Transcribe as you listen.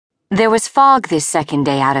There was fog this second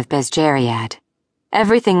day out of Bezjeriad.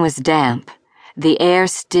 Everything was damp, the air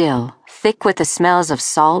still, thick with the smells of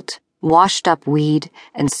salt, washed-up weed,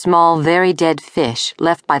 and small, very dead fish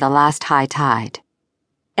left by the last high tide.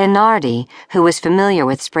 Enardi, who was familiar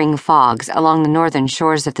with spring fogs along the northern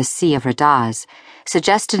shores of the Sea of Radaz,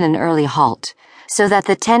 suggested an early halt, so that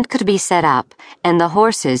the tent could be set up and the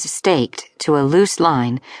horses staked to a loose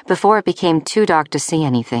line before it became too dark to see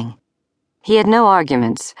anything. He had no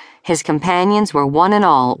arguments. His companions were one and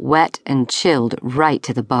all wet and chilled right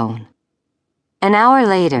to the bone. An hour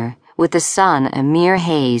later, with the sun a mere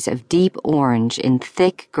haze of deep orange in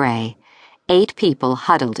thick gray, 8 people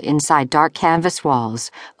huddled inside dark canvas walls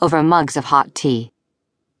over mugs of hot tea.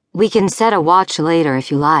 "We can set a watch later if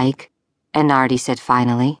you like," Enardi said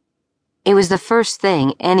finally. It was the first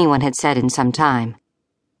thing anyone had said in some time.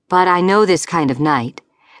 "But I know this kind of night.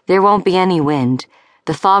 There won't be any wind.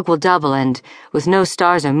 The fog will double and, with no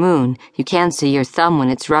stars or moon, you can't see your thumb when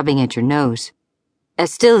it's rubbing at your nose.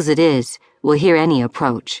 As still as it is, we'll hear any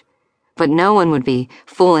approach. But no one would be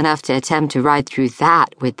fool enough to attempt to ride through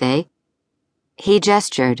that, would they?" He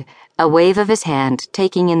gestured, a wave of his hand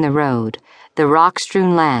taking in the road, the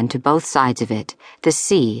rock-strewn land to both sides of it, the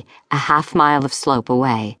sea a half-mile of slope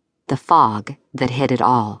away, the fog that hid it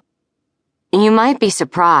all. "You might be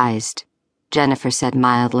surprised," Jennifer said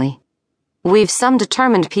mildly. "We've some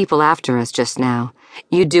determined people after us just now.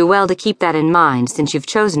 You'd do well to keep that in mind since you've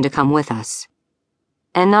chosen to come with us."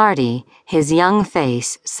 Enardi, his young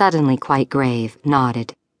face suddenly quite grave,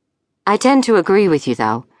 nodded. "I tend to agree with you,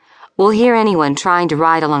 though. We'll hear anyone trying to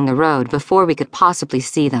ride along the road before we could possibly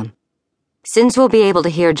see them. Since we'll be able to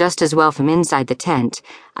hear just as well from inside the tent,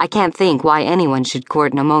 I can't think why anyone should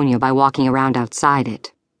court pneumonia by walking around outside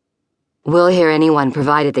it." "We'll hear anyone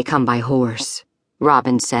provided they come by horse,"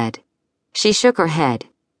 Robin said. She shook her head.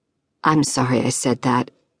 "I'm sorry I said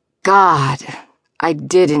that. God, I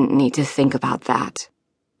didn't need to think about that."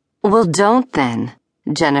 "Well, don't then,"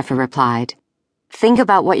 Jennifer replied. "Think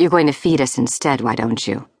about what you're going to feed us instead, why don't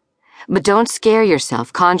you? But don't scare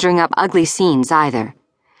yourself conjuring up ugly scenes either.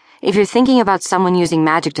 If you're thinking about someone using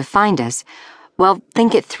magic to find us, well,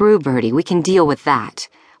 think it through, Bertie. We can deal with that.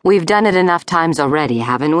 We've done it enough times already,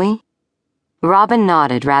 haven't we?" Robin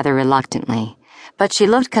nodded rather reluctantly, but she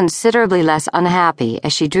looked considerably less unhappy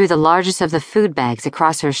as she drew the largest of the food bags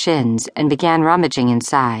across her shins and began rummaging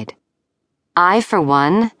inside. "I, for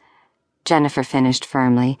one," Jennifer finished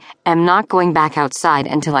firmly, "am not going back outside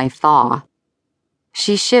until I thaw."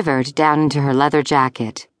 She shivered down into her leather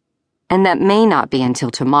jacket. "And that may not be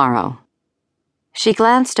until tomorrow." She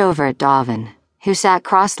glanced over at Davin, who sat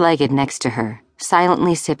cross-legged next to her,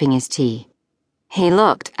 silently sipping his tea. He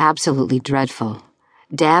looked absolutely dreadful.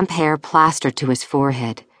 Damp hair plastered to his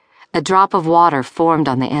forehead. A drop of water formed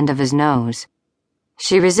on the end of his nose.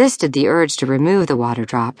 She resisted the urge to remove the water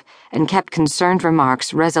drop and kept concerned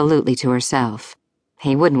remarks resolutely to herself.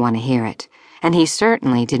 He wouldn't want to hear it, and he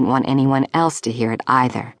certainly didn't want anyone else to hear it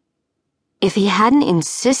either. If he hadn't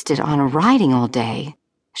insisted on riding all day,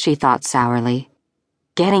 she thought sourly.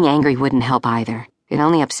 Getting angry wouldn't help either. It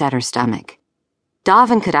only upset her stomach.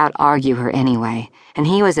 Davin could out-argue her anyway, and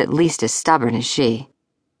he was at least as stubborn as she.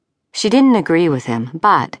 She didn't agree with him,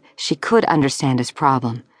 but she could understand his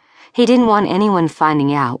problem. He didn't want anyone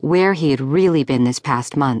finding out where he had really been this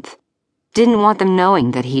past month. Didn't want them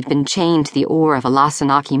knowing that he'd been chained to the oar of a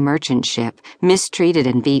Lasanaki merchant ship, mistreated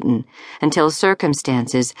and beaten, until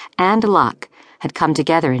circumstances and luck had come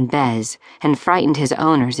together in Bez and frightened his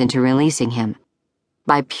owners into releasing him.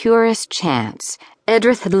 By purest chance,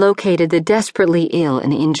 Edrith had located the desperately ill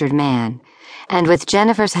and injured man, and with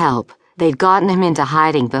Jennifer's help, they'd gotten him into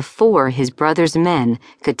hiding before his brother's men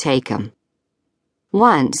could take him.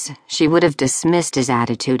 Once, she would have dismissed his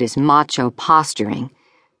attitude as macho posturing,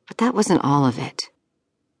 but that wasn't all of it.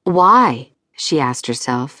 Why? She asked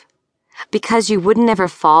herself. Because you wouldn't ever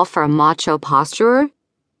fall for a macho posturer?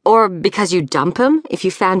 Or because you'd dump him if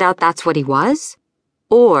you found out that's what he was?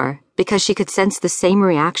 Or because she could sense the same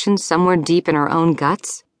reaction somewhere deep in her own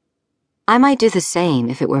guts? I might do the same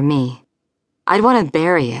if it were me. I'd want to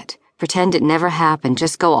bury it, pretend it never happened,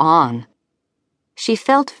 just go on. She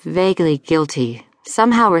felt vaguely guilty,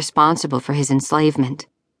 somehow responsible for his enslavement.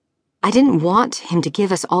 I didn't want him to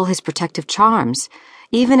give us all his protective charms,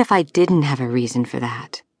 even if I didn't have a reason for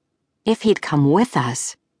that. If he'd come with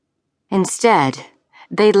us. Instead,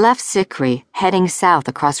 they'd left Sikri, heading south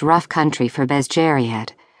across rough country for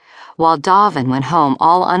Bezjeriad, while Davin went home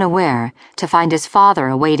all unaware to find his father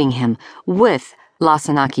awaiting him with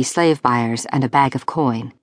Lasanaki slave buyers and a bag of coin.